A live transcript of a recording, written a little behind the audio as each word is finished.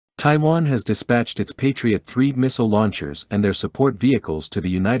Taiwan has dispatched its Patriot III missile launchers and their support vehicles to the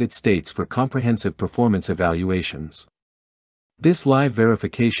United States for comprehensive performance evaluations. This live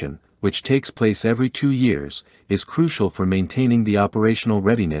verification, which takes place every 2 years, is crucial for maintaining the operational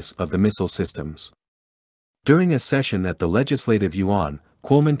readiness of the missile systems. During a session at the Legislative Yuan,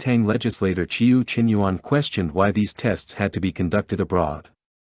 Kuomintang legislator Chiu Qinyuan questioned why these tests had to be conducted abroad.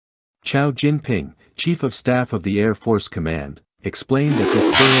 Chao Jinping, Chief of Staff of the Air Force Command, explained that this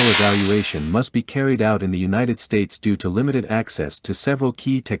thorough evaluation must be carried out in the United States due to limited access to several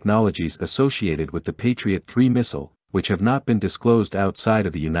key technologies associated with the Patriot III missile, which have not been disclosed outside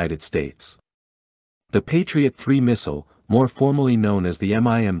of the United States. The Patriot III missile, more formally known as the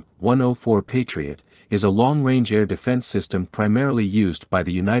MIM-104 Patriot, is a long-range air defense system primarily used by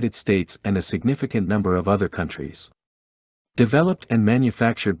the United States and a significant number of other countries. Developed and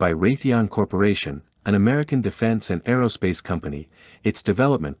manufactured by Raytheon Corporation, an American defense and aerospace company, its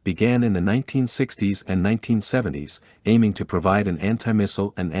development began in the 1960s and 1970s, aiming to provide an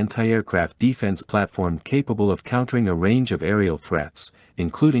anti-missile and anti-aircraft defense platform capable of countering a range of aerial threats,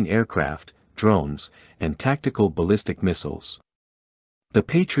 including aircraft, drones, and tactical ballistic missiles. The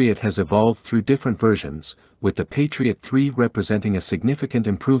Patriot has evolved through different versions, with the Patriot III representing a significant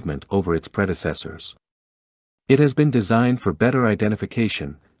improvement over its predecessors. It has been designed for better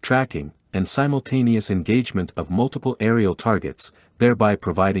identification, tracking, and simultaneous engagement of multiple aerial targets, thereby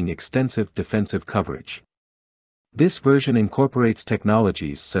providing extensive defensive coverage. This version incorporates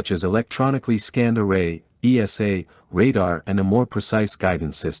technologies such as electronically scanned array, ESA, radar, and a more precise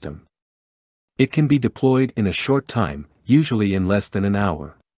guidance system. It can be deployed in a short time, usually in less than an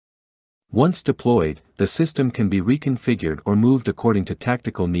hour. Once deployed, the system can be reconfigured or moved according to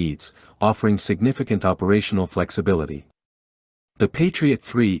tactical needs, offering significant operational flexibility. The Patriot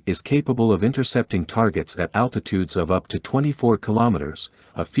III is capable of intercepting targets at altitudes of up to 24 kilometers,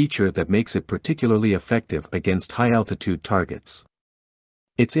 a feature that makes it particularly effective against high-altitude targets.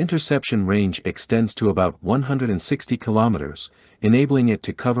 Its interception range extends to about 160 kilometers, enabling it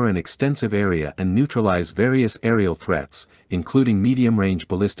to cover an extensive area and neutralize various aerial threats, including medium-range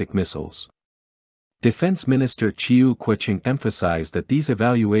ballistic missiles. Defense Minister Chiu Kuo-cheng emphasized that these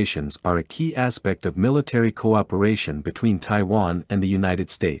evaluations are a key aspect of military cooperation between Taiwan and the United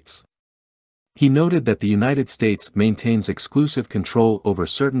States. He noted that the United States maintains exclusive control over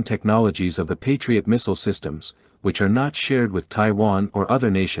certain technologies of the Patriot missile systems, which are not shared with Taiwan or other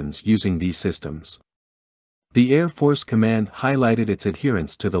nations using these systems. The Air Force Command highlighted its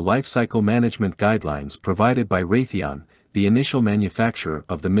adherence to the lifecycle management guidelines provided by Raytheon, the initial manufacturer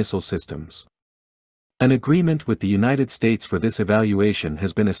of the missile systems. An agreement with the United States for this evaluation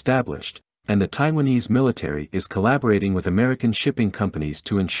has been established, and the Taiwanese military is collaborating with American shipping companies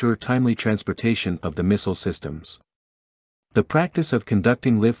to ensure timely transportation of the missile systems. The practice of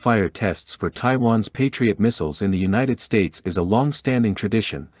conducting live-fire tests for Taiwan's Patriot missiles in the United States is a long-standing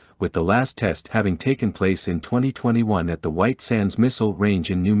tradition, with the last test having taken place in 2021 at the White Sands Missile Range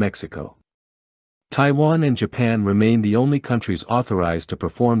in New Mexico. Taiwan and Japan remain the only countries authorized to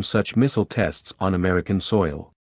perform such missile tests on American soil.